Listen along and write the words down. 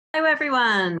Hello,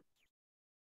 everyone.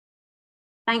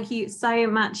 Thank you so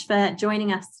much for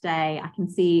joining us today. I can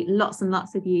see lots and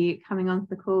lots of you coming onto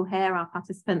the call here. Our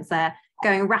participants are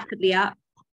going rapidly up.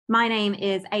 My name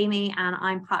is Amy, and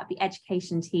I'm part of the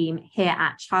education team here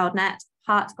at ChildNet,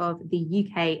 part of the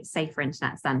UK Safer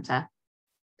Internet Centre.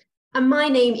 And my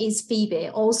name is Phoebe,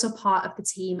 also part of the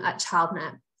team at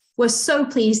ChildNet. We're so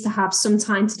pleased to have some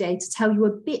time today to tell you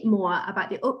a bit more about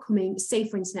the upcoming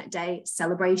Safer Internet Day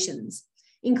celebrations,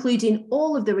 including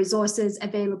all of the resources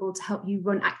available to help you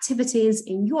run activities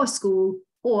in your school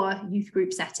or youth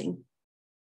group setting.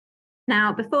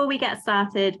 Now, before we get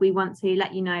started, we want to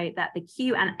let you know that the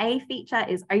Q&A feature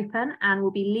is open, and we'll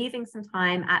be leaving some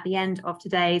time at the end of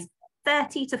today's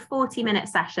 30 to 40-minute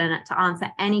session to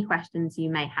answer any questions you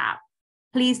may have.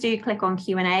 Please do click on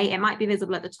Q&A. It might be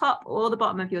visible at the top or the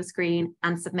bottom of your screen,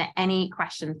 and submit any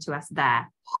questions to us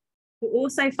there. You'll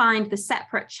also find the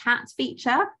separate chat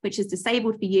feature, which is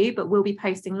disabled for you, but we'll be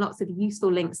posting lots of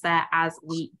useful links there as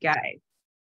we go.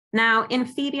 Now, in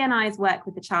Phoebe and I's work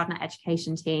with the ChildNet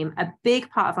education team, a big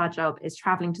part of our job is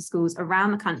travelling to schools around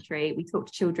the country. We talk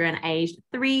to children aged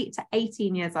 3 to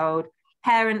 18 years old,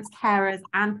 parents, carers,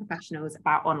 and professionals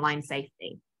about online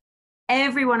safety.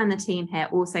 Everyone in the team here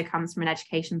also comes from an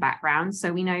education background,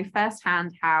 so we know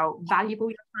firsthand how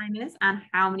valuable your time is and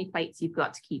how many plates you've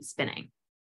got to keep spinning.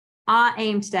 Our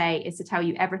aim today is to tell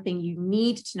you everything you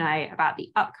need to know about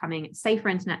the upcoming Safer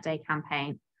Internet Day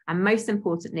campaign, and most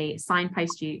importantly,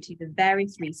 signpost you to the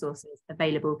various resources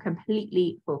available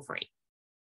completely for free.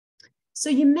 So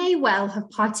you may well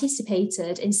have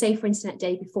participated in Safer Internet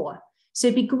Day before, so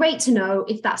it'd be great to know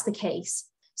if that's the case.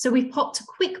 So we've popped a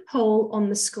quick poll on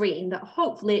the screen that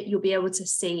hopefully you'll be able to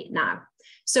see now.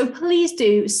 So please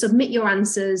do submit your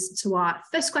answers to our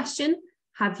first question: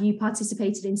 have you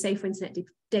participated in Safer Internet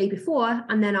Day before?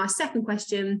 And then our second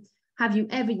question: have you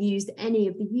ever used any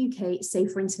of the UK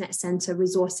Safer Internet Centre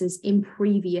resources in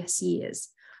previous years?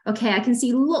 Okay, I can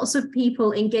see lots of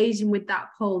people engaging with that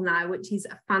poll now, which is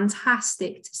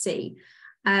fantastic to see.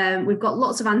 We've got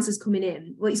lots of answers coming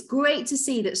in. Well, it's great to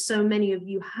see that so many of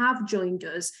you have joined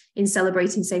us in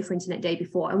celebrating Safer Internet Day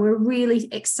before, and we're really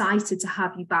excited to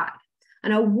have you back.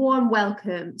 And a warm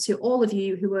welcome to all of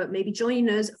you who are maybe joining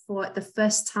us for the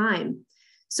first time.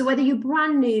 So whether you're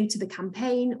brand new to the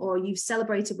campaign or you've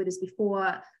celebrated with us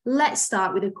before, let's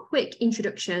start with a quick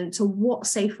introduction to what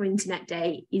Safer Internet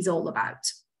Day is all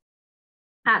about.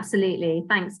 Absolutely.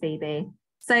 Thanks, Phoebe.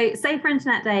 So Safer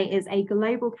Internet Day is a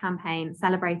global campaign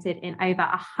celebrated in over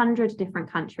 100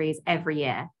 different countries every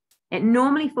year. It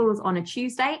normally falls on a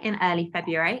Tuesday in early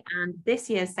February, and this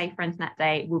year's Safer Internet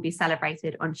Day will be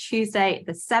celebrated on Tuesday,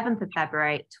 the 7th of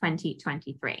February,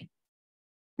 2023.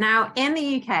 Now, in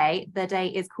the UK, the day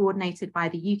is coordinated by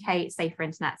the UK Safer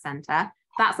Internet Centre.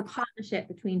 That's a partnership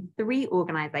between 3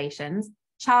 organisations: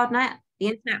 ChildNet, the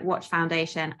Internet Watch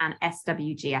Foundation, and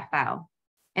SWGFL.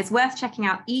 It's worth checking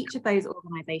out each of those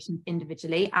organisations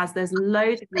individually, as there's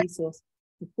loads of resource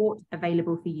support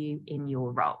available for you in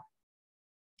your role.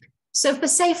 So for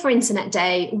Safer Internet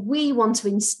Day, we want to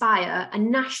inspire a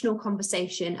national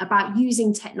conversation about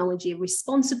using technology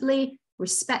responsibly,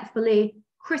 respectfully,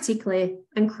 critically,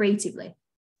 and creatively,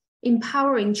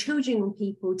 empowering children and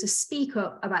people to speak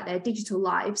up about their digital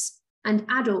lives, and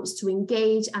adults to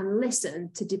engage and listen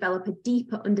to develop a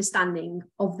deeper understanding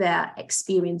of their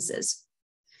experiences.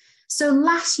 So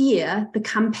last year, the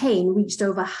campaign reached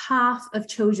over half of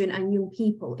children and young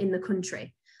people in the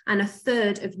country, and a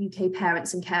third of UK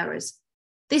parents and carers.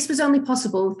 This was only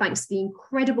possible thanks to the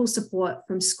incredible support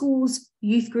from schools,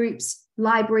 youth groups,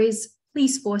 libraries,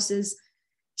 police forces,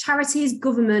 charities,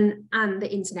 government, and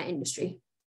the internet industry.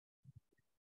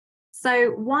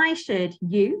 So why should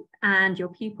you and your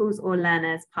pupils or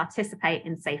learners participate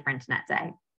in Safer Internet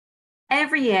Day?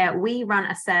 Every year, we run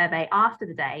a survey after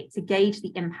the day to gauge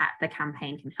the impact the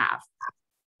campaign can have.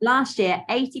 Last year,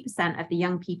 80% of the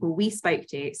young people we spoke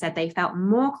to said they felt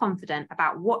more confident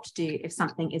about what to do if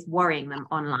something is worrying them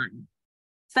online.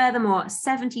 Furthermore,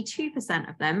 72%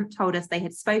 of them told us they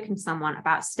had spoken to someone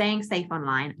about staying safe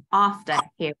online after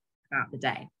hearing about the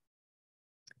day.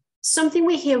 Something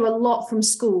we hear a lot from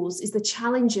schools is the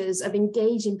challenges of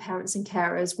engaging parents and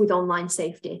carers with online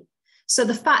safety. So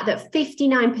the fact that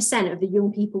 59% of the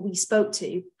young people we spoke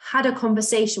to had a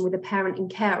conversation with a parent and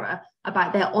carer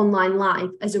about their online life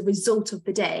as a result of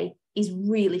the day is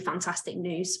really fantastic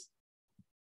news.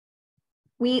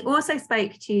 We also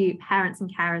spoke to parents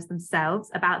and carers themselves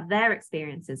about their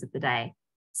experiences of the day.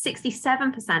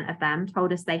 67% of them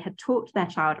told us they had talked to their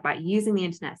child about using the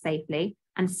internet safely,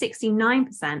 and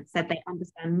 69% said they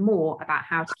understand more about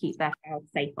how to keep their child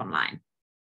safe online.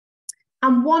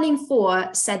 And 1 in 4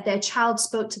 said their child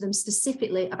spoke to them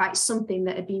specifically about something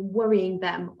that had been worrying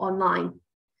them online.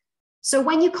 So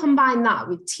when you combine that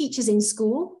with teachers in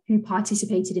school who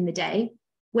participated in the day,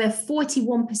 where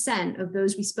 41% of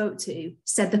those we spoke to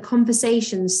said the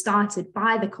conversations started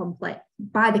by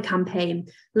the campaign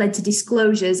led to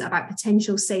disclosures about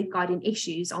potential safeguarding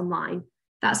issues online,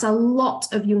 that's a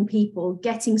lot of young people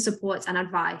getting support and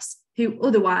advice who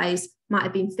otherwise might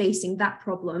have been facing that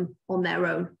problem on their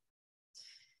own.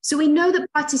 So we know that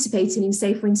participating in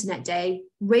Safer Internet Day,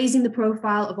 raising the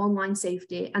profile of online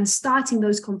safety and starting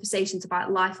those conversations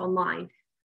about life online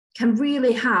can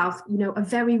really have, a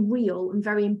very real and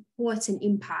very important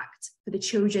impact for the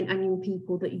children and young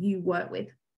people that you work with.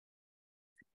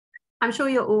 I'm sure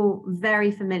you're all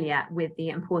very familiar with the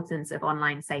importance of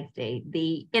online safety.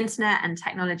 The internet and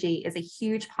technology is a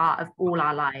huge part of all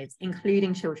our lives,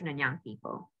 including children and young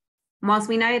people. And whilst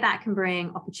we know that can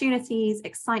bring opportunities,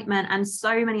 excitement, and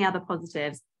so many other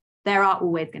positives, there are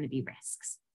always going to be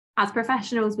risks. As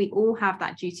professionals, we all have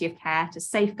that duty of care to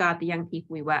safeguard the young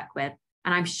people we work with.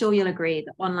 And I'm sure you'll agree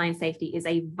that online safety is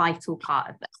a vital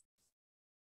part of this.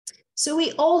 So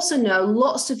we also know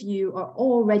lots of you are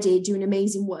already doing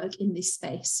amazing work in this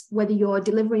space, whether you're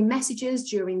delivering messages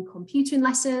during computing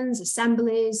lessons,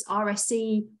 assemblies,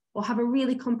 RSE, or have a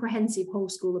really comprehensive whole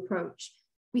school approach.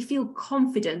 We feel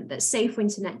confident that Safer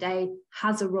Internet Day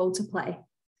has a role to play.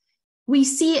 We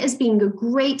see it as being a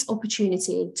great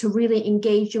opportunity to really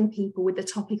engage young people with the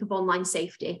topic of online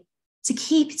safety, to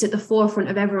keep it at the forefront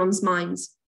of everyone's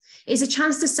minds. It's a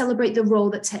chance to celebrate the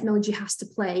role that technology has to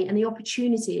play and the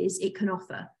opportunities it can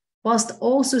offer, whilst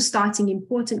also starting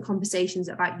important conversations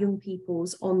about young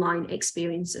people's online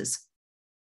experiences.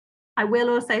 I will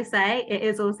also say it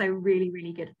is also really,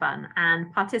 really good fun,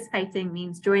 and participating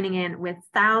means joining in with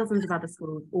thousands of other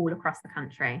schools all across the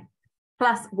country.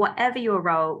 Plus, whatever your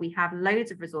role, we have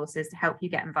loads of resources to help you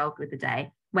get involved with the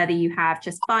day, whether you have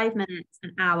just 5 minutes,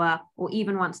 an hour, or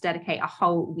even want to dedicate a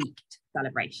whole week to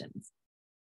celebrations.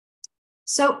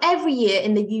 So every year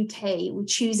in the UK, we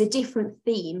choose a different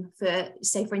theme for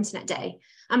Safer Internet Day.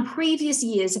 And previous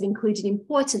years have included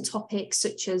important topics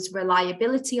such as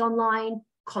reliability online,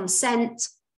 consent,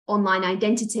 online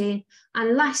identity.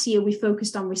 And last year, we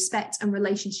focused on respect and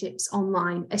relationships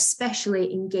online,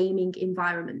 especially in gaming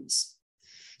environments.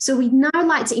 So we'd now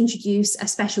like to introduce a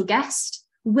special guest,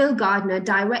 Will Gardner,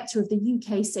 Director of the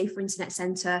UK Safer Internet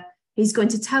Centre. He's going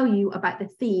to tell you about the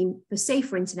theme for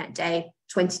Safer Internet Day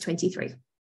 2023.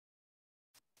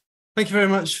 Thank you very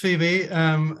much, Phoebe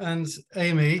and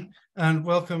Amy, and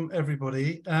welcome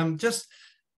everybody. Just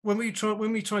when we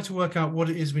try to work out what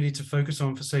it is we need to focus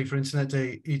on for Safer Internet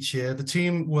Day each year, the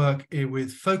team work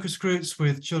with focus groups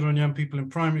with children and young people in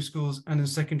primary schools and in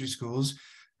secondary schools.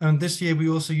 And this year we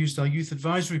also used our youth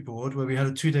advisory board, where we had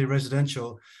a 2-day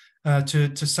residential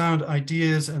to sound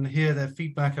ideas and hear their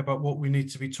feedback about what we need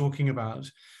to be talking about.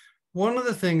 One of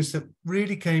the things that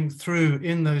really came through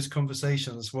in those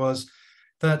conversations was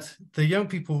that the young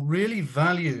people really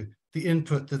value the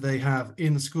input that they have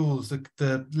in schools,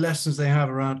 the lessons they have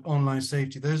around online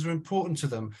safety. Those are important to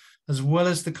them, as well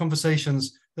as the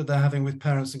conversations that they're having with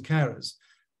parents and carers.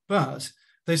 But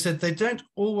they said they don't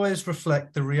always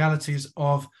reflect the realities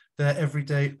of their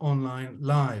everyday online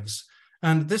lives.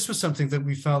 And this was something that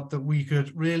we felt that we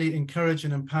could really encourage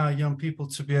and empower young people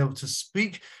to be able to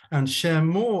speak and share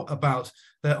more about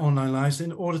their online lives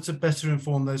in order to better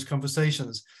inform those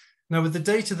conversations. Now, with the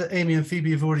data that Amy and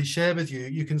Phoebe have already shared with you,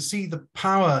 you can see the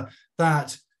power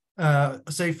that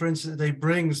Safer Internet Day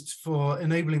brings for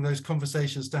enabling those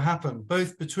conversations to happen,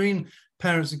 both between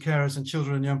parents and carers and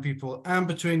children and young people, and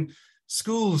between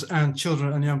schools and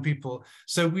children and young people.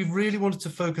 So we really wanted to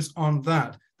focus on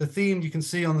that. The theme you can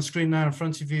see on the screen now in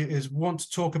front of you is want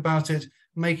to talk about it,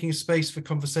 making a space for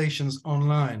conversations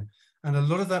online. And a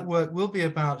lot of that work will be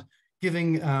about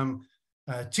giving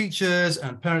teachers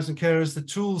and parents and carers the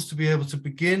tools to be able to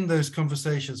begin those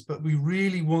conversations. But we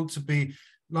really want to be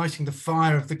lighting the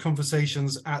fire of the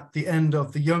conversations at the end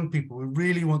of the young people. We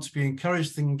really want to be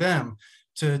encouraging them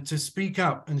to speak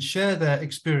up and share their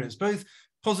experience, both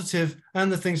positive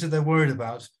and the things that they're worried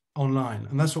about online.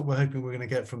 And that's what we're hoping we're going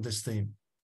to get from this theme.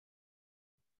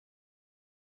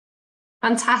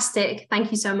 Fantastic.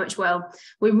 Thank you so much, Will.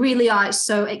 We really are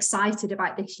so excited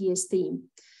about this year's theme.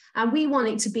 And we want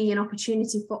it to be an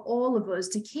opportunity for all of us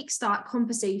to kickstart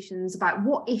conversations about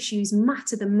what issues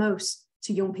matter the most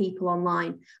to young people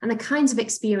online and the kinds of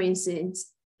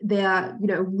experiences they are,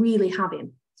 really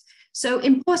having. So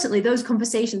importantly, those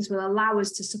conversations will allow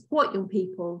us to support young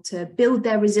people to build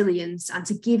their resilience and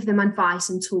to give them advice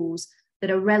and tools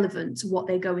that are relevant to what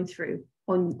they're going through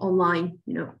online,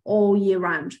 all year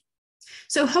round.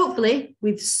 So hopefully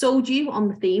we've sold you on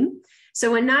the theme.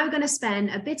 So we're now going to spend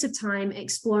a bit of time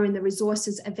exploring the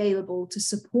resources available to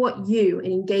support you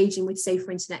in engaging with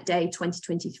Safer Internet Day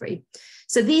 2023.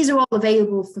 So these are all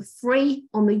available for free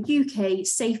on the UK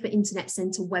Safer Internet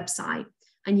Centre website,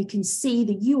 and you can see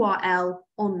the URL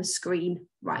on the screen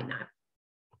right now.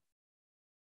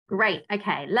 Great.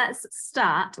 Okay, let's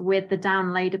start with the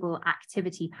downloadable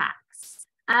activity packs.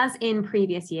 As in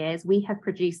previous years, we have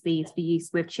produced these for use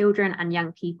with children and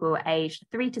young people aged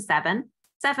 3 to 7,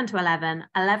 7 to 11,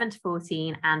 11 to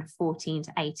 14, and 14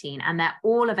 to 18, and they're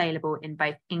all available in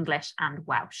both English and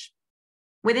Welsh.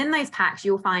 Within those packs,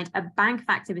 you'll find a bank of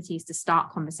activities to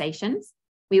start conversations.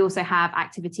 We also have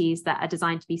activities that are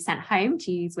designed to be sent home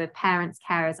to use with parents,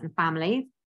 carers, and families,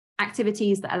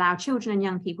 activities that allow children and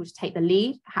young people to take the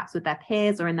lead, perhaps with their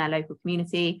peers or in their local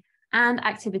community, and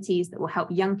activities that will help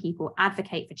young people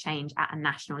advocate for change at a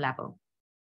national level.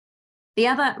 The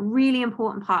other really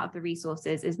important part of the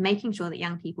resources is making sure that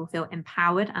young people feel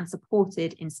empowered and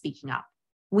supported in speaking up.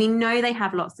 We know they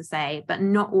have lots to say, but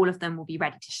not all of them will be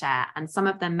ready to share, and some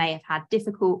of them may have had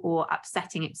difficult or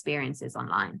upsetting experiences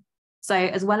online. So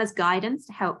as well as guidance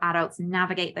to help adults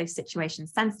navigate those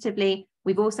situations sensitively,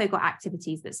 we've also got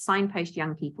activities that signpost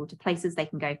young people to places they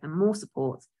can go for more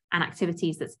support, and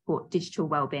activities that support digital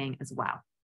wellbeing as well.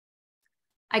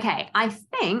 Okay, I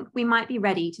think we might be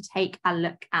ready to take a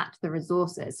look at the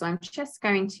resources. So I'm just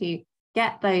going to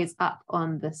get those up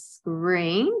on the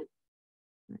screen.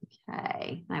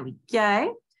 Okay, there we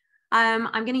go.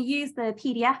 I'm going to use the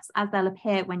PDFs as they'll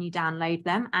appear when you download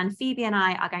them. And Phoebe and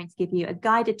I are going to give you a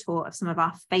guided tour of some of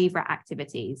our favourite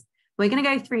activities. We're going to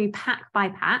go through pack by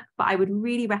pack, but I would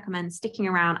really recommend sticking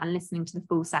around and listening to the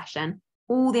full session.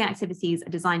 All the activities are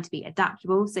designed to be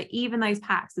adaptable. So even those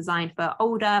packs designed for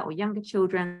older or younger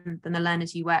children than the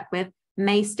learners you work with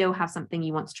may still have something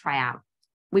you want to try out.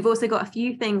 We've also got a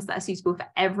few things that are suitable for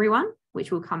everyone,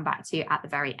 which we'll come back to at the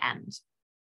very end.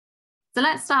 So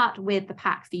let's start with the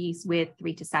pack for use with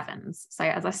 3 to 7s. So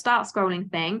as I start scrolling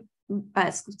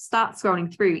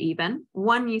through even,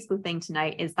 one useful thing to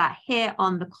note is that here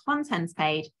on the contents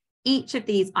page, each of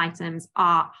these items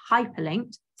are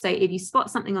hyperlinked. So if you spot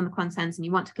something on the contents and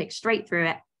you want to click straight through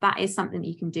it, that is something that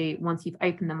you can do once you've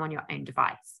opened them on your own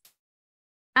device.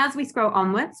 As we scroll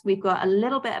onwards, we've got a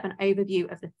little bit of an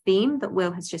overview of the theme that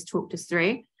Will has just talked us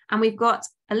through. And we've got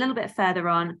a little bit further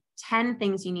on 10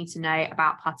 things you need to know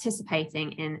about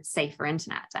participating in Safer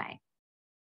Internet Day.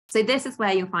 So this is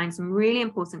where you'll find some really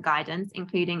important guidance,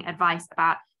 including advice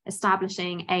about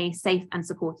establishing a safe and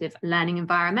supportive learning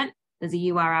environment. There's a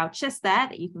URL just there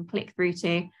that you can click through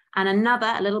to, and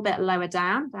another a little bit lower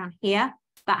down here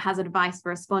that has advice for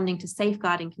responding to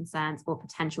safeguarding concerns or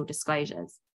potential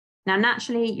disclosures. Now,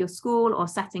 naturally, your school or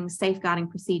setting's safeguarding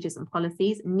procedures and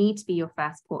policies need to be your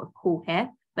first port of call here,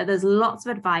 but there's lots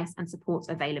of advice and support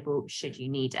available should you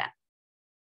need it.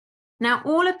 Now,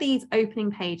 all of these opening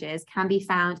pages can be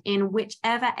found in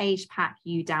whichever age pack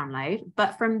you download,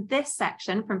 but from this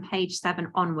section, from page 7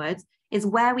 onwards, is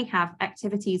where we have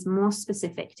activities more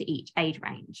specific to each age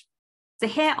range. So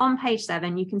here on page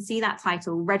 7, you can see that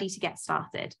title, Ready to Get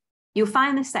Started. You'll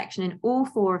find this section in all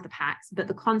 4 of the packs, but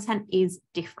the content is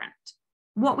different.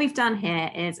 What we've done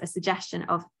here is a suggestion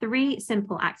of 3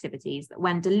 simple activities that,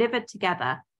 when delivered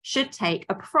together, should take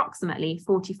approximately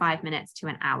 45 minutes to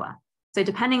an hour. So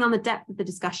depending on the depth of the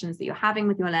discussions that you're having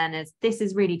with your learners, this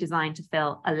is really designed to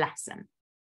fill a lesson.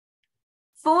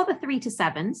 For the 3 to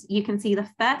 7s, you can see the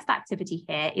first activity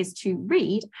here is to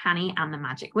read Hanny and the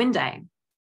Magic Window.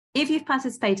 If you've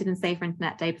participated in Safer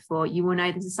Internet Day before, you will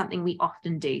know this is something we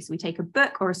often do. So we take a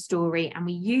book or a story and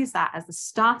we use that as the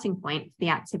starting point for the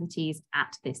activities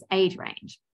at this age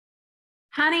range.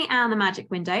 Hanny and the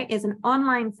Magic Window is an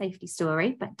online safety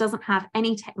story that doesn't have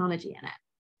any technology in it.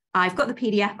 I've got the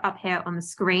PDF up here on the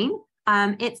screen.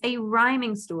 It's a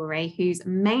rhyming story whose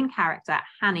main character,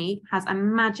 Hanny, has a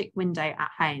magic window at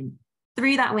home.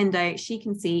 Through that window, she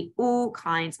can see all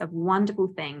kinds of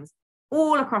wonderful things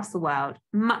all across the world,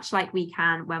 much like we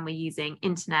can when we're using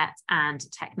internet and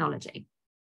technology.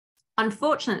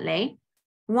 Unfortunately,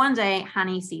 one day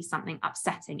Hanny sees something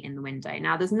upsetting in the window.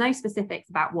 Now, there's no specifics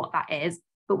about what that is,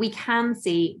 but we can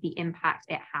see the impact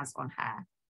it has on her.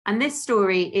 And this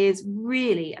story is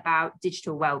really about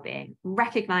digital well-being,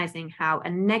 recognizing how a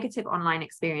negative online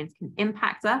experience can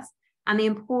impact us and the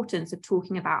importance of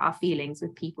talking about our feelings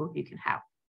with people who can help.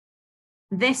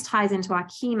 This ties into our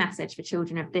key message for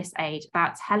children of this age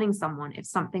about telling someone if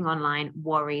something online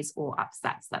worries or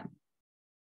upsets them.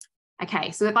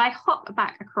 Okay, so if I hop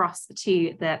back across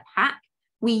to the pack,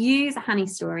 We use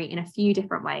Hanny's story in a few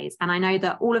different ways, and I know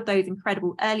that all of those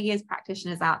incredible early years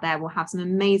practitioners out there will have some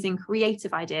amazing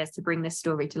creative ideas to bring this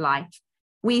story to life.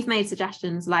 We've made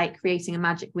suggestions like creating a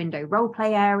magic window role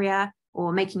play area,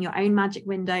 or making your own magic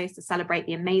windows to celebrate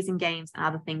the amazing games and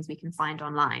other things we can find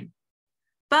online.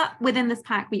 But within this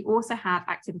pack, we also have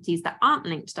activities that aren't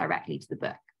linked directly to the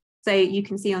book. So you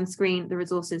can see on screen the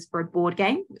resources for a board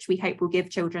game, which we hope will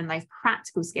give children those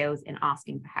practical skills in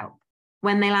asking for help.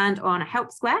 When they land on a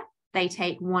help square, they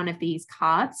take one of these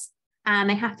cards and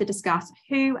they have to discuss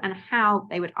who and how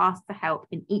they would ask for help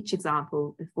in each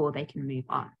example before they can move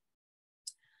on.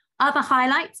 Other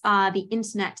highlights are the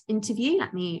internet interview.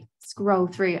 Let me scroll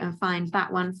through and find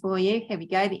that one for you. Here we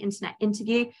go, the internet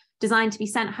interview, designed to be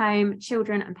sent home.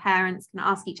 Children and parents can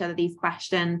ask each other these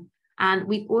questions. And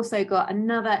we've also got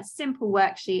another simple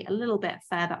worksheet a little bit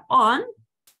further on.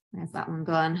 Where's that one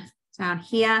gone? Down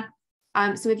here.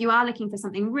 So if you are looking for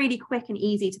something really quick and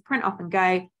easy to print off and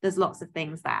go, there's lots of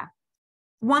things there.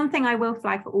 One thing I will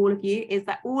flag for all of you is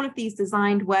that all of these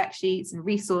designed worksheets and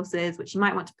resources, which you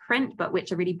might want to print, but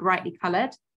which are really brightly coloured,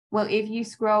 well, if you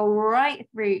scroll right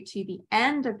through to the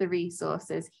end of the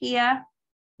resources here,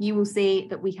 you will see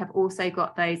that we have also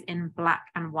got those in black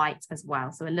and white as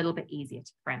well, so a little bit easier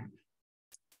to print.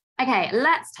 Okay,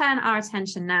 let's turn our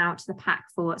attention now to the pack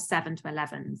for 7 to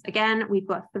 11s. Again, we've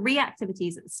got 3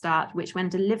 activities at the start, which when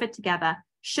delivered together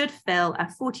should fill a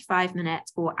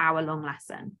 45-minute or hour-long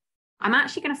lesson. I'm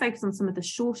actually going to focus on some of the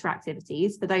shorter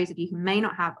activities for those of you who may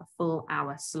not have a full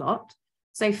hour slot.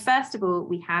 So first of all,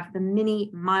 we have the mini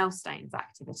milestones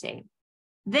activity.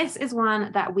 This is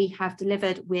one that we have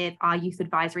delivered with our youth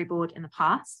advisory board in the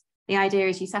past. The idea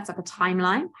is you set up a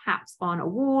timeline, perhaps on a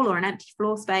wall or an empty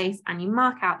floor space, and you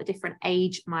mark out the different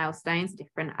age milestones,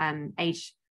 different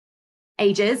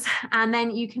ages, and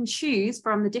then you can choose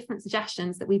from the different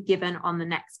suggestions that we've given on the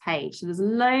next page. So there's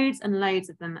loads and loads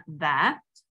of them there.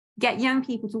 Get young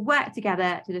people to work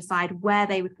together to decide where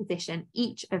they would position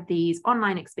each of these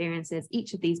online experiences,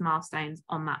 each of these milestones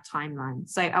on that timeline.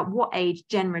 So at what age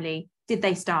generally did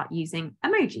they start using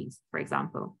emojis, for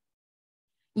example?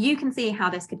 You can see how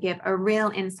this could give a real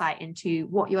insight into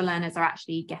what your learners are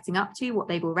actually getting up to, what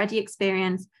they've already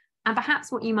experienced, and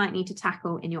perhaps what you might need to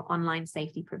tackle in your online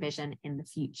safety provision in the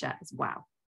future as well.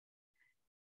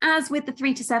 As with the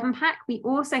 3 to 7 pack, we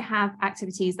also have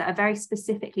activities that are very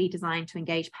specifically designed to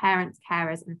engage parents,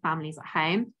 carers, and families at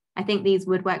home. I think these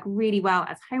would work really well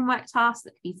as homework tasks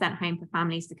that could be sent home for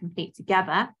families to complete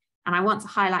together. And I want to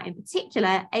highlight in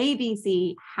particular,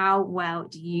 ABC, How Well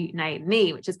Do You Know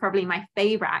Me, which is probably my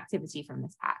favorite activity from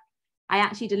this pack. I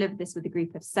actually delivered this with a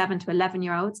group of 7 to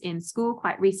 11-year-olds in school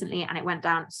quite recently, and it went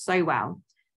down so well.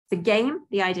 The game,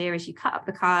 the idea is you cut up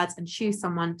the cards and choose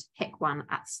someone to pick one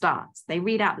at the start. They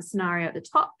read out the scenario at the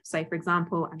top. So for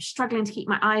example, I'm struggling to keep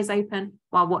my eyes open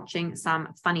while watching some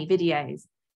funny videos.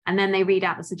 And then they read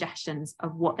out the suggestions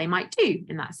of what they might do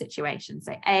in that situation.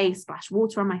 So A, splash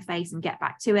water on my face and get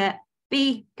back to it.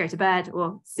 B, go to bed.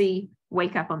 Or C,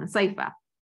 wake up on the sofa.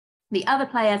 The other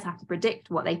players have to predict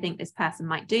what they think this person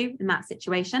might do in that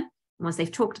situation. And once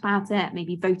they've talked about it,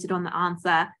 maybe voted on the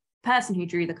answer, the person who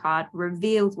drew the card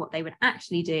reveals what they would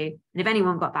actually do. And if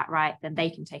anyone got that right, then they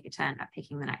can take a turn at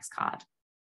picking the next card.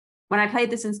 When I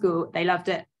played this in school, they loved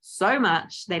it so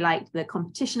much. They liked the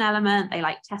competition element. They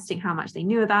liked testing how much they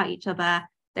knew about each other.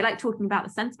 They liked talking about the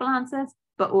sensible answers,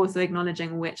 but also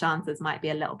acknowledging which answers might be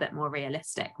a little bit more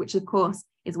realistic, which of course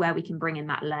is where we can bring in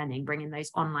that learning, bring in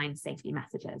those online safety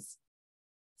messages.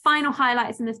 Final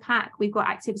highlights in this pack, we've got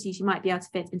activities you might be able to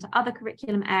fit into other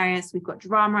curriculum areas. We've got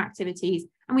drama activities,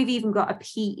 and we've even got a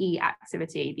PE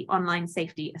activity, the online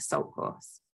safety assault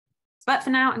course. But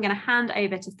for now, I'm going to hand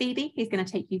over to Phoebe, who's going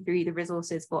to take you through the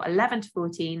resources for 11 to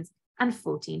 14s and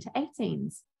 14 to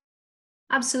 18s.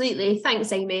 Absolutely.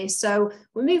 Thanks, Amy. So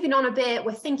we're moving on a bit.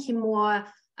 We're thinking more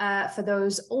for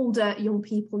those older young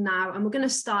people now, and we're going to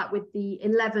start with the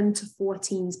 11 to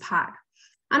 14s pack.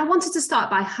 And I wanted to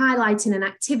start by highlighting an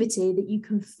activity that you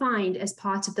can find as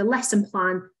part of the lesson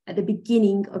plan at the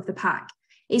beginning of the pack.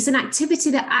 It's an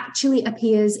activity that actually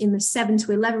appears in the 7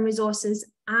 to 11 resources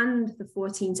and the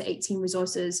 14 to 18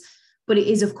 resources, but it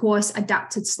is of course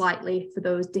adapted slightly for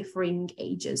those differing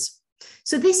ages.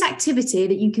 So this activity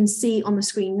that you can see on the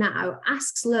screen now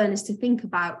asks learners to think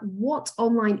about what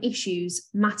online issues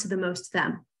matter the most to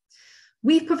them.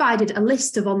 We've provided a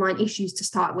list of online issues to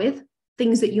start with,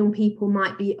 things that young people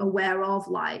might be aware of,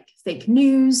 like fake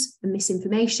news and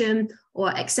misinformation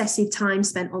or excessive time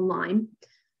spent online.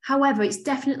 However, it's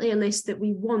definitely a list that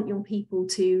we want young people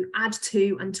to add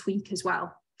to and tweak as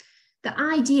well. The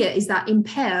idea is that in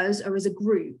pairs or as a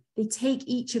group, they take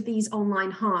each of these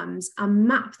online harms and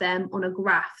map them on a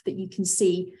graph that you can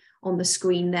see on the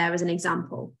screen there as an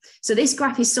example. So this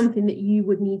graph is something that you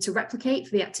would need to replicate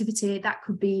for the activity. That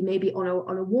could be maybe on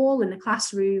a wall in a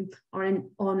classroom or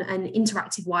on an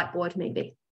interactive whiteboard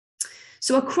maybe.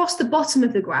 So across the bottom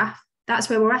of the graph, that's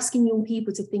where we're asking young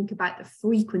people to think about the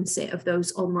frequency of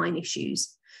those online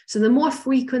issues. So the more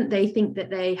frequent they think that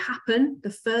they happen, the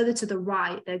further to the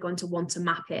right they're going to want to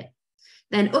map it.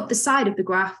 Then up the side of the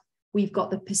graph, we've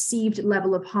got the perceived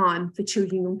level of harm for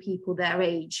children and young people their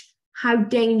age. How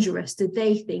dangerous do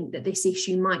they think that this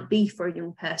issue might be for a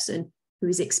young person who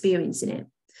is experiencing it?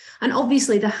 And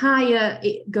obviously, the higher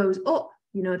it goes up,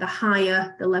 the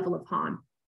higher the level of harm.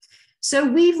 So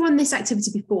we've run this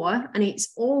activity before, and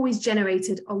it's always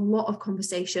generated a lot of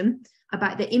conversation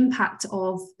about the impact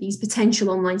of these potential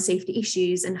online safety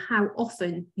issues and how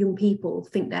often young people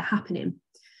think they're happening.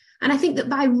 And I think that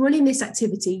by running this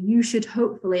activity, you should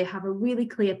hopefully have a really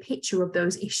clear picture of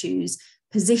those issues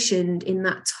positioned in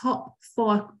that top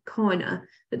far corner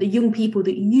that the young people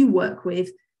that you work with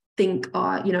think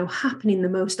are, happening the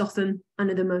most often and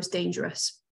are the most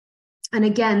dangerous. And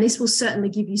again, this will certainly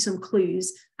give you some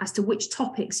clues as to which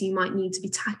topics you might need to be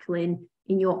tackling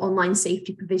in your online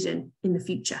safety provision in the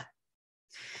future.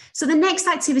 So the next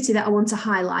activity that I want to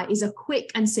highlight is a quick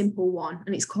and simple one,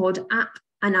 and it's called app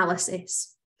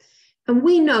analysis. And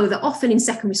we know that often in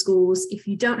secondary schools, if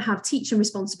you don't have teaching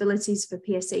responsibilities for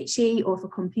PSHE or for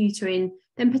computering,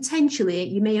 then potentially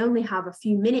you may only have a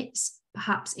few minutes,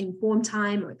 perhaps in form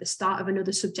time or at the start of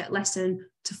another subject lesson,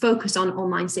 to focus on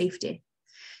online safety.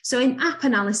 So in app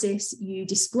analysis, you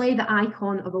display the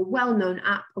icon of a well-known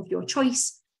app of your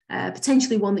choice,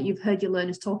 potentially one that you've heard your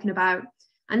learners talking about.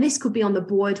 And this could be on the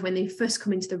board when they first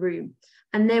come into the room.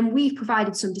 And then we've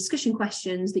provided some discussion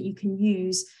questions that you can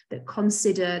use that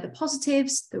consider the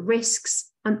positives, the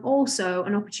risks, and also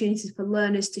an opportunity for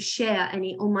learners to share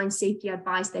any online safety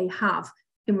advice they have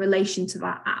in relation to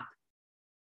that app.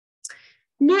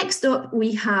 Next up,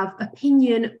 we have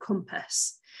Opinion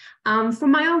Compass.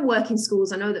 From my own work in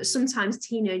schools, I know that sometimes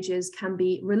teenagers can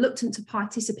be reluctant to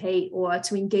participate or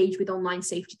to engage with online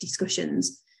safety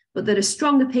discussions, but that a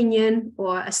strong opinion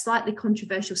or a slightly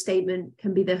controversial statement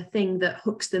can be the thing that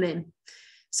hooks them in.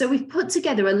 So we've put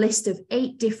together a list of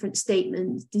 8 different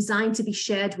statements designed to be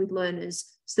shared with learners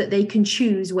so that they can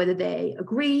choose whether they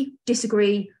agree,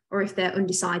 disagree, or if they're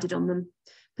undecided on them.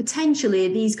 Potentially,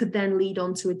 these could then lead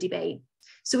on to a debate.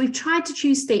 So we've tried to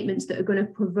choose statements that are going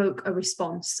to provoke a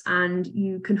response, and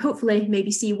you can hopefully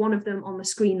maybe see one of them on the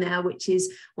screen there, which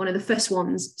is one of the first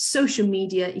ones. Social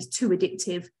media is too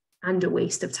addictive and a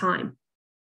waste of time.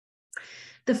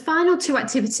 The final 2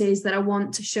 activities that I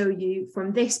want to show you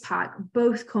from this pack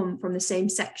both come from the same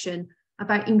section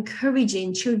about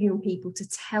encouraging children and people to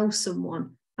tell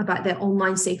someone about their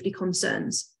online safety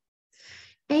concerns.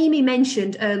 Amy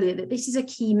mentioned earlier that this is a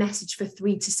key message for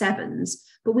 3 to 7s,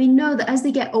 but we know that as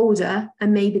they get older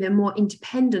and maybe they're more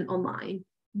independent online,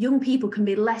 young people can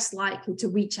be less likely to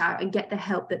reach out and get the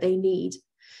help that they need.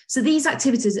 So these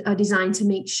activities are designed to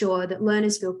make sure that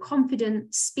learners feel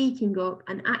confident speaking up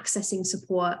and accessing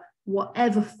support,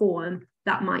 whatever form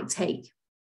that might take.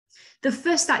 The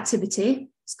first activity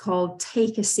is called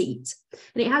Take a Seat,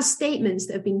 and it has statements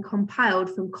that have been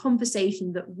compiled from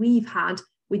conversations that we've had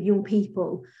with young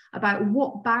people about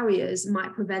what barriers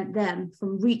might prevent them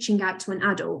from reaching out to an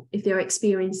adult if they're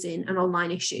experiencing an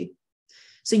online issue.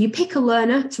 So you pick a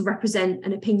learner to represent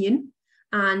an opinion,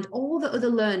 and all the other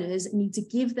learners need to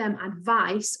give them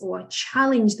advice or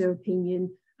challenge their opinion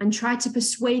and try to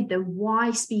persuade them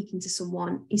why speaking to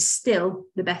someone is still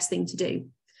the best thing to do.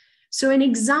 So an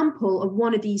example of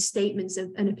one of these statements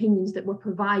and opinions that we're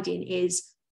providing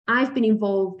is, I've been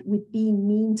involved with being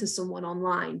mean to someone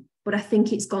online, but I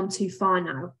think it's gone too far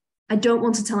now. I don't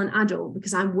want to tell an adult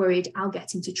because I'm worried I'll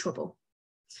get into trouble.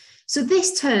 So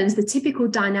this turns the typical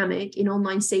dynamic in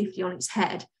online safety on its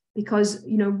head, because,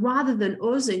 rather than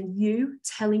us and you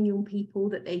telling young people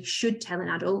that they should tell an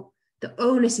adult, the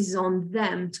onus is on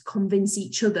them to convince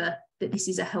each other that this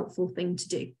is a helpful thing to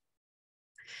do.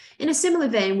 In a similar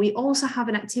vein, we also have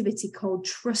an activity called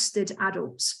Trusted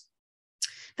Adults.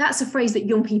 That's a phrase that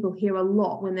young people hear a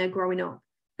lot when they're growing up.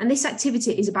 And this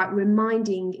activity is about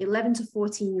reminding 11 to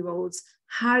 14-year-olds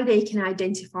how they can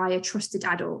identify a trusted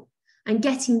adult and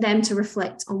getting them to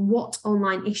reflect on what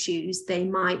online issues they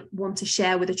might want to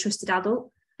share with a trusted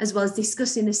adult, as well as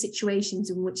discussing the situations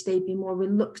in which they'd be more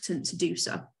reluctant to do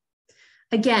so.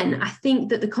 Again, I think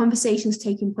that the conversations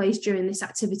taking place during this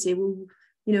activity will,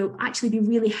 actually be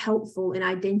really helpful in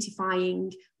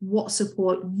identifying what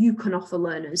support you can offer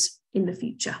learners in the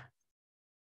future.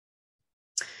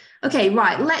 Okay,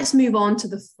 right, let's move on to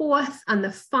the fourth and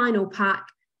the final pack,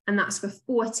 and that's for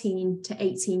 14 to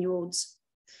 18-year-olds.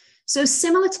 So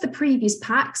similar to the previous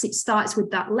packs, it starts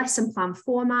with that lesson plan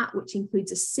format, which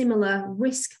includes a similar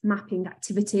risk mapping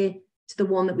activity to the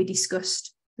one that we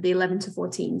discussed for the 11 to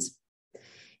 14s.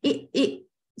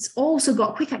 It's also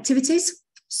got quick activities,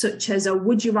 such as a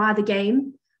would you rather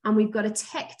game, and we've got a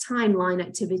tech timeline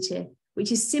activity,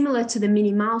 which is similar to the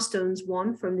mini milestones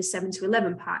one from the 7 to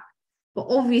 11 pack. But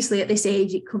obviously at this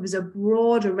age, it covers a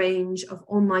broader range of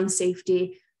online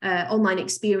safety, online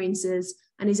experiences,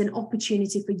 and is an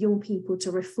opportunity for young people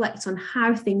to reflect on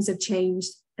how things have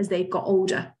changed as they've got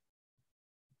older.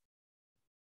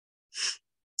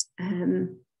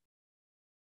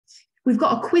 We've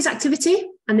got a quiz activity,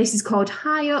 and this is called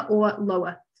Higher or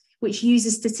Lower, which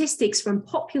uses statistics from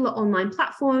popular online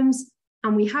platforms.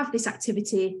 And we have this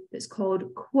activity that's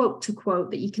called Quote to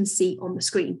Quote that you can see on the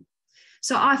screen.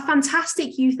 So our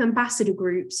fantastic youth ambassador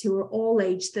groups, who are all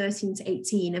aged 13 to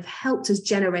 18, have helped us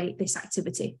generate this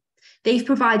activity. They've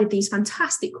provided these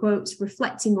fantastic quotes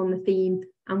reflecting on the theme,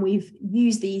 and we've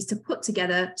used these to put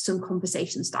together some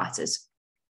conversation starters.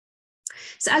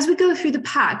 So as we go through the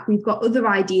pack, we've got other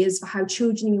ideas for how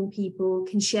children and young people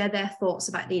can share their thoughts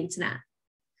about the internet.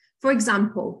 For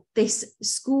example, this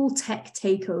school tech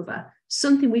takeover,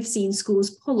 something we've seen schools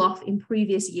pull off in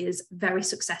previous years very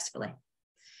successfully.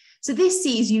 So this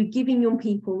sees you giving young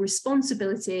people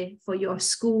responsibility for your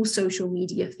school social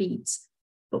media feeds.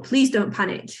 But please don't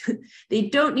panic. They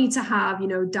don't need to have,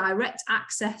 direct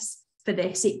access for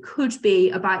this. It could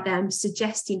be about them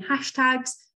suggesting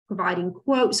hashtags, providing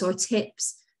quotes or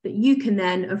tips that you can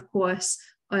then, of course,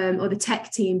 or the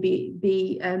tech team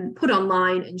be put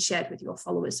online and shared with your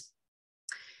followers.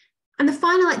 And the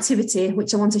final activity,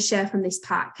 which I want to share from this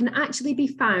pack, can actually be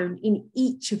found in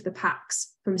each of the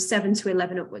packs from 7 to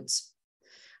 11 upwards.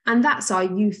 And that's our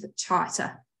youth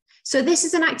charter. So this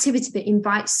is an activity that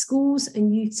invites schools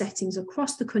and youth settings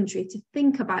across the country to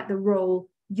think about the role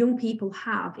young people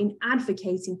have in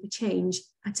advocating for change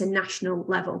at a national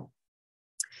level.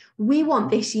 We want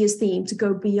this year's theme to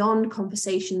go beyond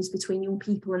conversations between young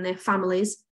people and their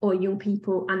families or young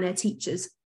people and their teachers.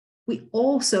 We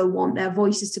also want their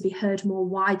voices to be heard more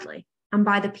widely and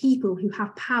by the people who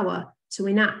have power to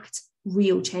enact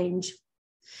real change.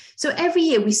 So every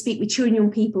year we speak with children and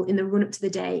young people in the run-up to the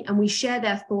day, and we share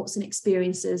their thoughts and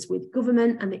experiences with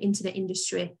government and the internet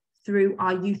industry through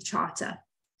our youth charter.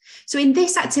 So in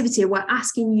this activity, we're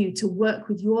asking you to work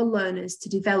with your learners to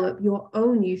develop your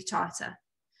own youth charter.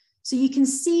 So you can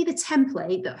see the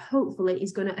template that hopefully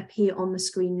is going to appear on the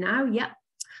screen now. Yep.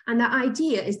 And the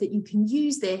idea is that you can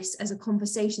use this as a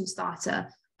conversation starter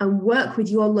and work with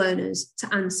your learners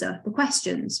to answer the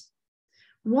questions.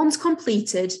 Once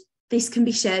completed, this can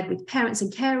be shared with parents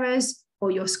and carers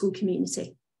or your school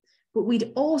community. But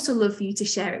we'd also love for you to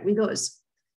share it with us.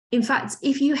 In fact,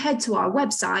 if you head to our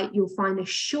website, you'll find a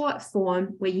short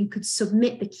form where you could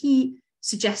submit the key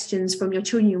suggestions from your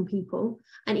children and young people,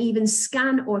 and even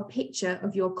scan or picture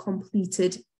of your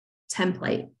completed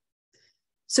template.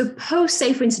 So post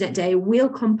Safer Internet Day, we'll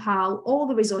compile all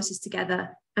the resources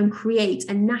together and create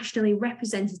a nationally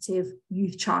representative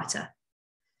youth charter.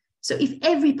 So if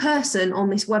every person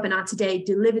on this webinar today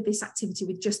delivered this activity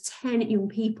with just 10 young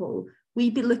people,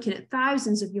 we'd be looking at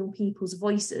thousands of young people's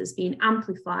voices being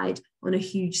amplified on a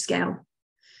huge scale.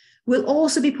 We'll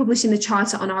also be publishing the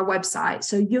charter on our website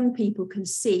so young people can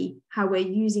see how we're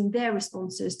using their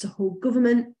responses to hold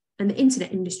government and the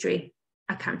internet industry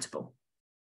accountable.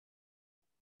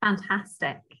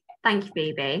 Fantastic. Thank you,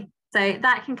 Phoebe. So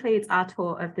that concludes our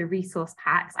tour of the resource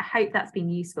packs. I hope that's been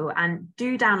useful, and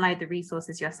do download the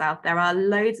resources yourself. There are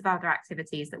loads of other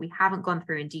activities that we haven't gone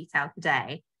through in detail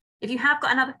today. If you have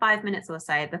got another 5 minutes or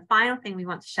so, the final thing we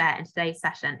want to share in today's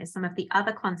session is some of the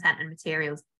other content and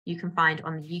materials you can find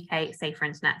on the UK Safer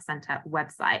Internet Centre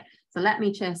website. So let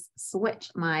me just switch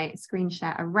my screen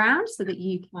share around so that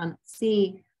you can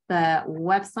see the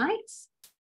website.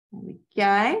 There we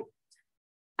go.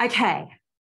 Okay.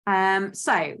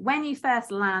 So when you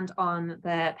first land on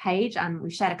the page, and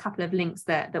we've shared a couple of links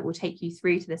that will take you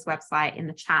through to this website in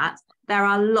the chat, there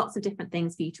are lots of different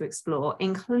things for you to explore,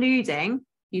 including,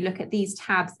 you look at these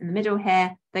tabs in the middle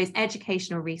here, those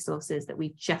educational resources that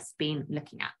we've just been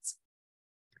looking at.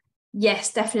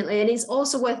 Yes, definitely. And it's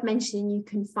also worth mentioning you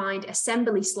can find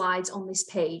assembly slides on this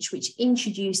page, which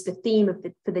introduce the theme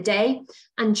for the day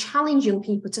and challenge young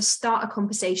people to start a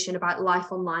conversation about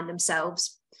life online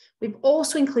themselves. We've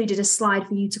also included a slide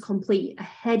for you to complete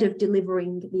ahead of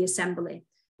delivering the assembly,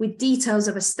 with details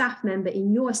of a staff member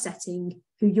in your setting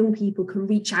who young people can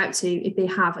reach out to if they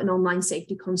have an online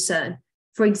safety concern.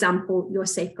 For example, your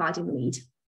safeguarding lead.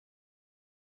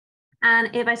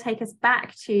 And if I take us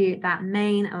back to that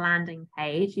main landing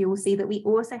page, you will see that we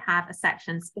also have a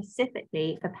section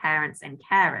specifically for parents and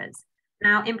carers.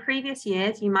 Now, in previous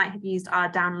years, you might have used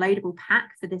our downloadable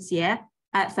pack for this year,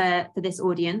 for this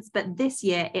audience, but this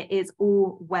year it is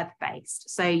all web-based.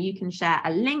 So you can share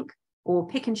a link or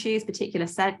pick and choose particular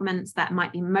segments that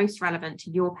might be most relevant to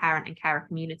your parent and carer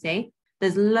community.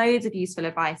 There's loads of useful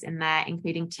advice in there,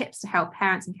 including tips to help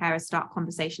parents and carers start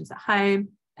conversations at home,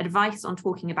 advice on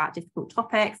talking about difficult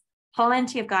topics,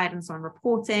 plenty of guidance on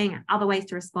reporting and other ways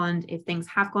to respond if things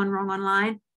have gone wrong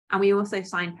online. And we also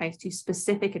signpost to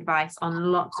specific advice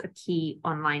on lots of key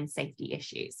online safety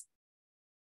issues.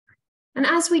 And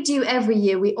as we do every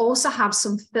year, we also have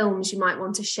some films you might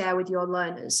want to share with your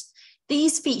learners.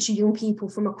 These feature young people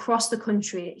from across the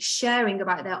country sharing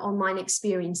about their online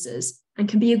experiences and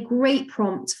can be a great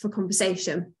prompt for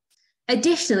conversation.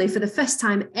 Additionally, for the first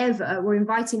time ever, we're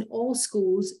inviting all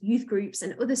schools, youth groups,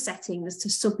 and other settings to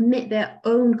submit their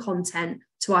own content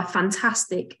to our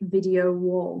fantastic video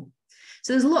wall.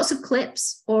 So there's lots of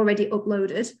clips already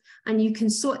uploaded, and you can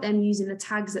sort them using the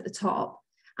tags at the top.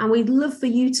 And we'd love for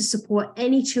you to support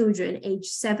any children aged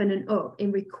 7 and up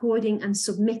in recording and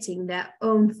submitting their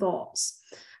own thoughts.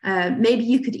 Maybe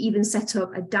you could even set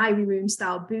up a diary room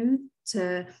style booth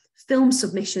to film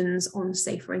submissions on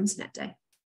Safer Internet Day.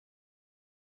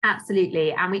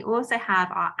 Absolutely. And we also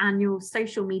have our annual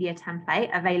social media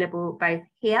template available both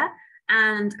here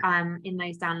and in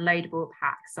those downloadable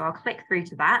packs. So I'll click through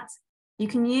to that. You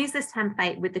can use this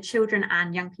template with the children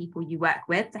and young people you work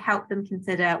with to help them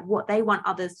consider what they want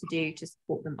others to do to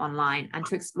support them online and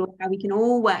to explore how we can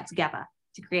all work together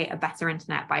to create a better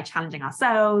internet by challenging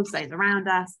ourselves, those around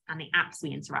us, and the apps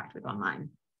we interact with online.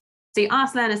 So you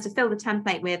ask learners to fill the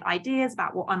template with ideas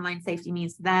about what online safety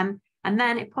means to them. And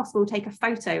then, if possible, take a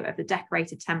photo of the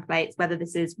decorated templates, whether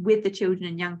this is with the children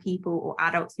and young people or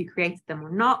adults who created them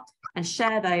or not, and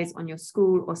share those on your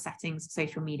school or settings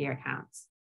social media accounts.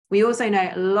 We also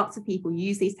know lots of people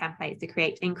use these templates to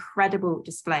create incredible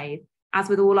displays. As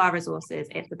with all our resources,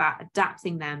 it's about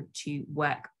adapting them to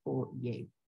work for you.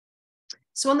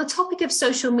 So on the topic of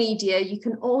social media, you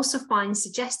can also find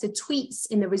suggested tweets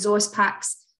in the resource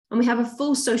packs. And we have a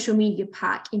full social media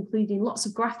pack, including lots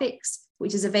of graphics,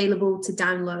 which is available to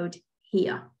download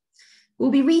here.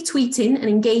 We'll be retweeting and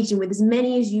engaging with as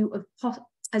many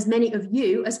of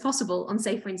you as possible on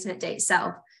Safer Internet Day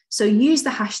itself. So use the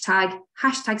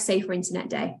hashtag Safer Internet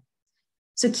Day.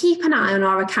 So keep an eye on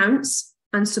our accounts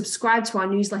and subscribe to our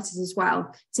newsletters as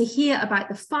well to hear about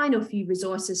the final few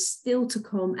resources still to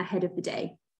come ahead of the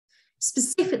day.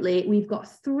 Specifically, we've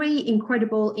got 3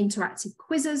 incredible interactive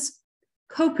quizzes,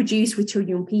 co-produced with your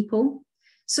young people,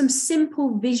 some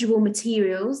simple visual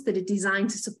materials that are designed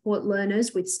to support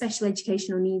learners with special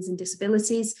educational needs and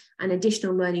disabilities and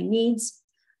additional learning needs,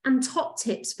 and top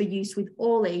tips for use with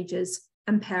all ages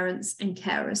and parents and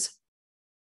carers.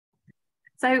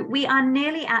 So we are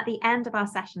nearly at the end of our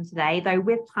session today, though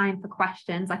with time for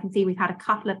questions. I can see we've had a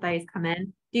couple of those come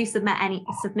in. Do submit any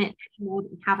more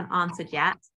that we haven't answered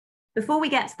yet. Before we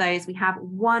get to those, we have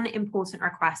one important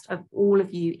request of all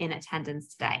of you in attendance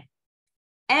today.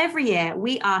 Every year,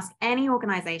 we ask any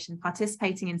organisation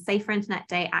participating in Safer Internet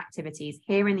Day activities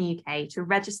here in the UK to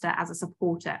register as a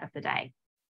supporter of the day.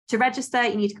 To register,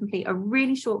 you need to complete a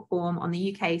really short form on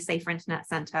the UK Safer Internet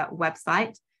Centre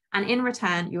website, and in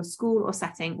return, your school or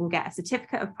setting will get a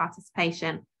certificate of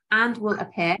participation and will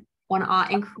appear on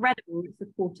our incredible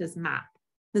supporters map.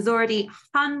 There's already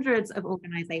hundreds of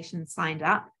organisations signed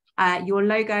up. Your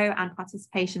logo and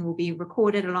participation will be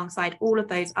recorded alongside all of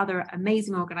those other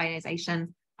amazing organisations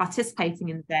participating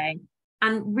in the day.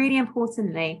 And really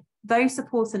importantly, those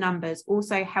supporter numbers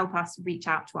also help us reach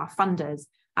out to our funders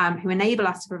who enable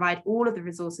us to provide all of the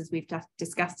resources we've just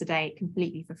discussed today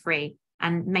completely for free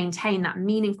and maintain that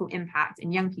meaningful impact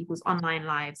in young people's online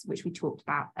lives, which we talked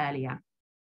about earlier.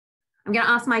 I'm going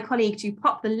to ask my colleague to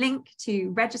pop the link to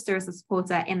register as a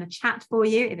supporter in the chat for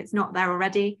you. If it's not there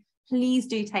already, please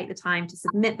do take the time to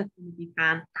submit the form if you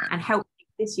can and help make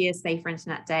this year's Safer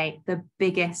Internet Day the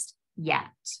biggest yet.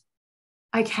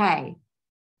 Okay,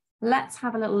 let's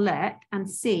have a little look and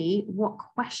see what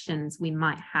questions we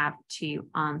might have to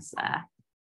answer.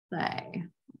 So let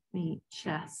me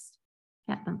just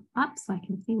get them up so I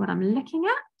can see what I'm looking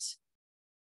at.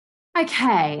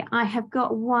 Okay, I have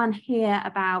got one here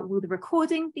about, will the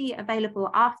recording be available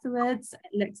afterwards?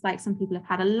 It looks like some people have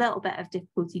had a little bit of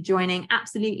difficulty joining.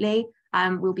 Absolutely.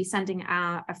 We'll be sending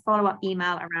out a follow-up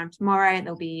email around tomorrow.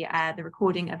 There'll be the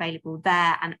recording available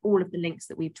there and all of the links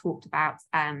that we've talked about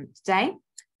today.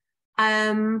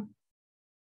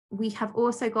 We have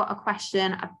also got a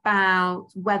question about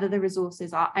whether the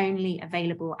resources are only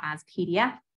available as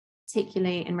PDF,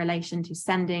 particularly in relation to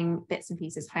sending bits and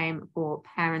pieces home for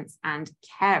parents and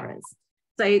carers.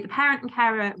 So the parent and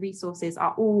carer resources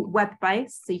are all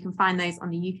web-based, so you can find those on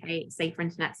the UK Safer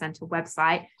Internet Centre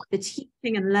website. The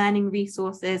teaching and learning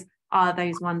resources are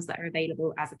those ones that are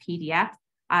available as a PDF.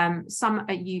 Some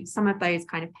of those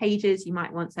kind of pages you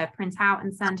might want to print out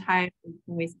and send home. You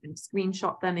can always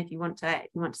screenshot them if you want to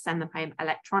send them home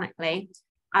electronically.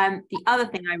 The other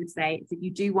thing I would say is if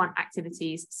you do want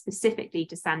activities specifically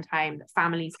to send home that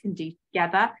families can do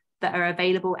together that are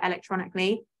available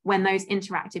electronically, when those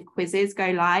interactive quizzes go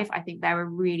live, I think they're a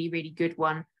really, really good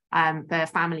one for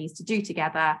families to do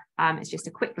together. It's just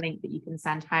a quick link that you can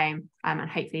send home, and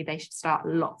hopefully they should start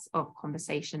lots of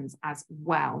conversations as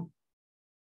well.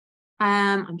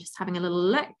 I'm just having a little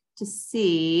look to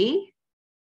see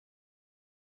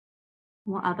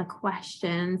what other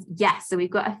questions. Yes, so we've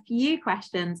got a few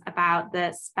questions about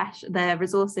the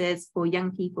resources for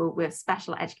young people with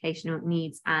special educational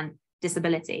needs and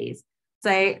disabilities.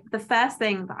 So the first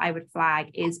thing that I would flag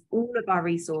is all of our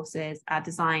resources are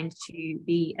designed to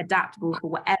be adaptable for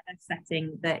whatever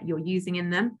setting that you're using in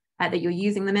them,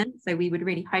 in. So we would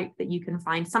really hope that you can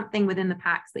find something within the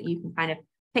packs that you can kind of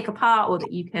pick apart, or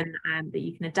that you can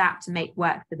adapt to make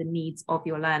work for the needs of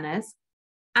your learners.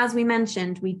 As we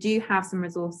mentioned, we do have some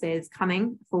resources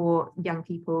coming for young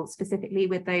people specifically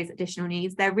with those additional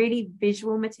needs. They're really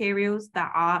visual materials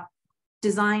that are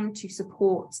designed to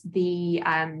support the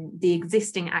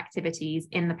existing activities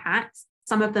in the packs.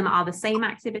 Some of them are the same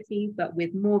activities, but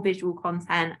with more visual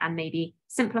content and maybe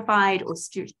simplified or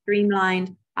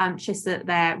streamlined, just that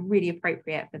they're really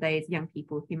appropriate for those young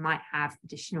people who might have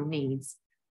additional needs.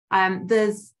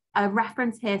 There's a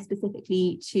reference here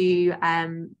specifically to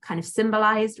kind of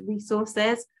symbolized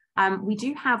resources. We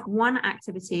do have one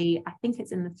activity, I think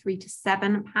it's in the 3 to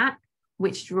 7 pack,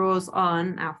 which draws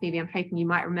on, now Phoebe, I'm hoping you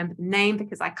might remember the name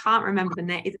because I can't remember the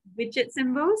name. Is it widget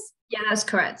symbols? Yeah, that's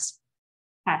correct.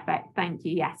 Perfect, thank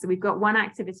you. Yeah, so we've got one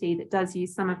activity that does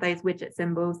use some of those widget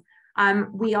symbols.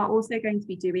 We are also going to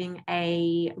be doing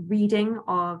a reading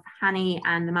of Hanny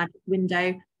and the Magic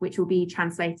Window, which will be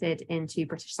translated into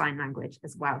British Sign Language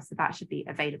as well. So that should be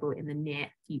available in the near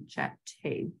future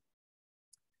too.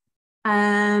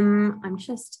 I'm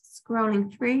just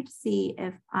scrolling through to see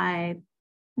if I've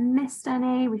missed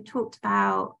any. We've talked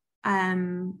about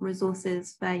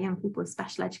resources for young people with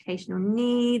special educational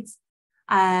needs.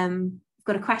 We've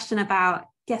got a question about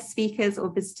guest speakers or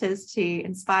visitors to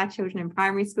inspire children in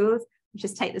primary schools. I'll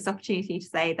just take this opportunity to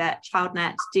say that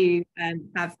ChildNet do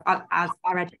have, as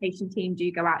our education team,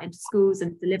 do go out into schools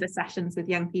and deliver sessions with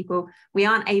young people. We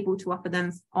aren't able to offer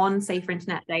them on Safer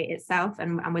Internet Day itself,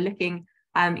 and we're looking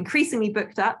increasingly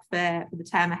booked up for the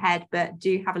term ahead, but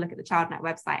do have a look at the ChildNet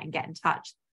website and get in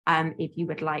touch if you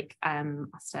would like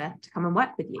us to come and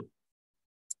work with you.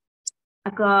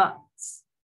 I've got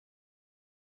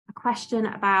a question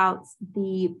about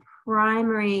the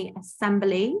primary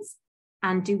assemblies,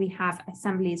 and do we have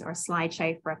assemblies or a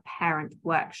slideshow for a parent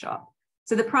workshop?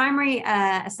 So the primary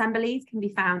assemblies can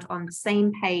be found on the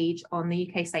same page on the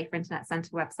UK Safer Internet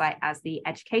Centre website as the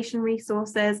education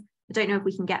resources. I don't know if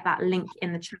we can get that link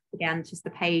in the chat again, just the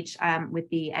page with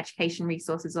the education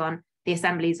resources on. The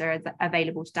assemblies are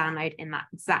available to download in that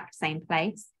exact same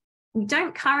place. We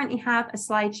don't currently have a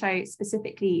slideshow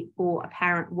specifically for a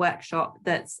parent workshop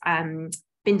that's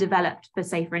been developed for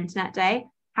Safer Internet Day.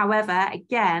 However,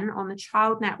 again, on the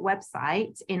ChildNet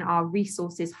website in our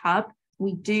resources hub,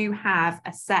 we do have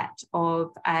a set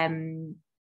of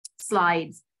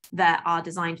slides that are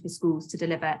designed for schools to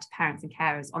deliver to parents and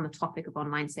carers on the topic of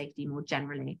online safety more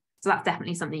generally. So that's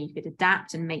definitely something you could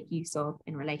adapt and make use of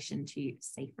in relation to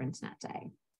Safer Internet Day.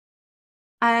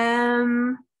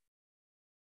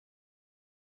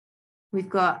 We've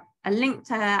got a link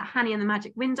to Hanny and the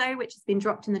Magic Window, which has been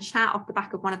dropped in the chat off the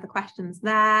back of one of the questions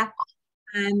there.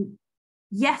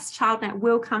 Yes, ChildNet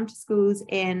will come to schools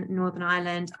in Northern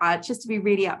Ireland. Just to be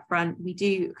really upfront, we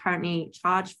do currently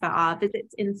charge for our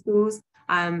visits in schools,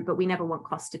 but we never want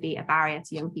cost to be a barrier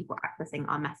to young people accessing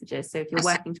our messages. So if you're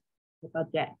working to the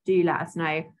budget, do let us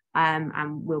know,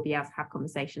 and we'll be able to have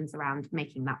conversations around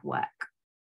making that work.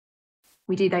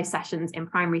 We do those sessions in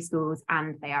primary schools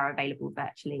and they are available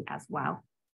virtually as well.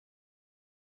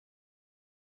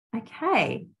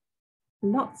 Okay,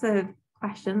 lots of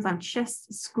questions. I'm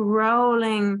just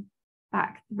scrolling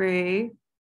back through.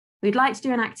 We'd like to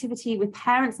do an activity with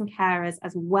parents and carers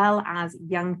as well as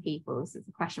young people. This is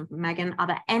a question from Megan. Are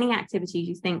there any activities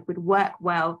you think would work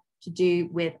well to do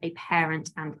with a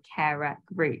parent and carer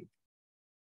group?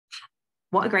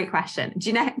 What a great question.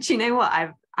 Do you know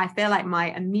what? I feel like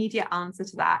my immediate answer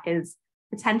to that is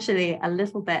potentially a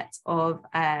little bit of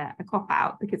a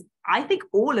cop-out, because I think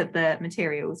all of the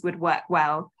materials would work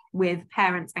well with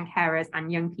parents and carers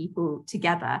and young people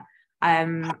together.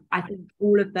 I think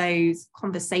all of those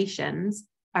conversations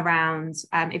around,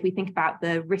 if we think about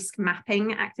the risk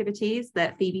mapping activities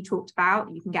that Phoebe talked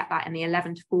about, you can get that in the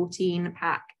 11 to 14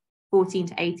 pack, 14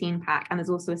 to 18 pack, and there's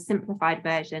also a simplified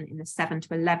version in the 7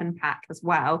 to 11 pack as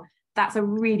well. That's a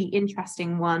really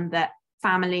interesting one that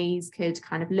families could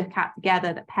kind of look at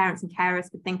together, that parents and carers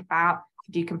could think about,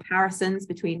 to do comparisons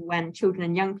between when children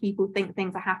and young people think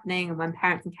things are happening and when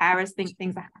parents and carers think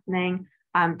things are happening.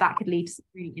 That could lead to some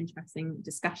really interesting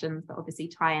discussions that obviously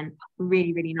tie in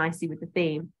really, really nicely with the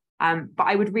theme. But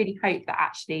I would really hope that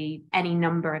actually any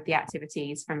number of the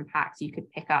activities from the packs you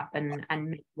could pick up and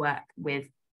make work with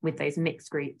those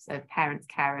mixed groups of parents,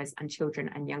 carers, and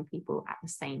children and young people at the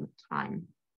same time.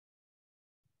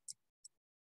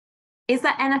 Is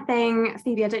there anything,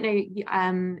 Phoebe, I don't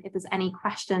know if there's any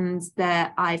questions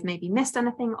that I've maybe missed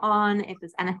anything on, if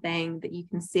there's anything that you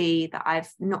can see that I've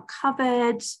not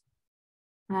covered.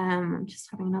 I'm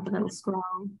just having another little scroll.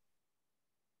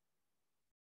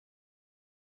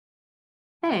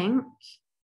 I think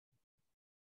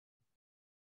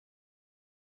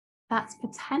that's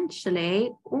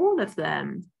potentially all of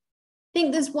them. I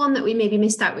think there's one that we maybe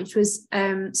missed out, which was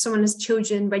someone as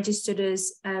children registered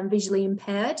as visually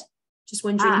impaired. Just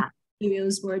wondering if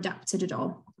materials were adapted at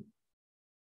all.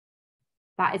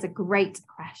 That is a great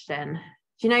question.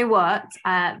 Do you know what?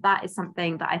 That is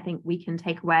something that I think we can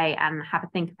take away and have a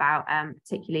think about,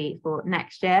 particularly for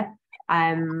next year.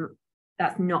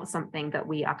 That's not something that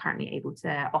we are currently able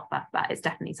to offer, but it's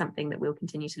definitely something that we'll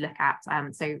continue to look at.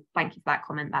 So thank you for that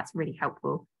comment. That's really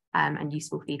helpful and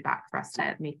useful feedback for us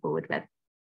to move forward with.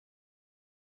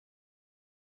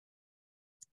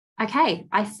 Okay,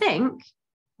 I think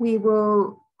we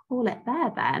will call it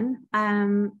there then.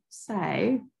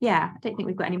 So yeah, I don't think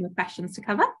we've got any more questions to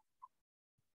cover.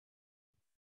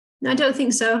 No, I don't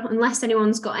think so, unless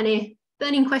anyone's got any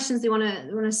burning questions they want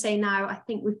to say now. I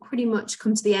think we've pretty much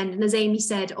come to the end. And as Amy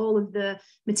said, all of the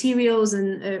materials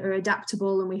are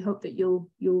adaptable, and we hope that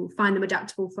you'll find them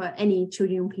adaptable for any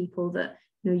children and people that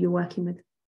you're working with.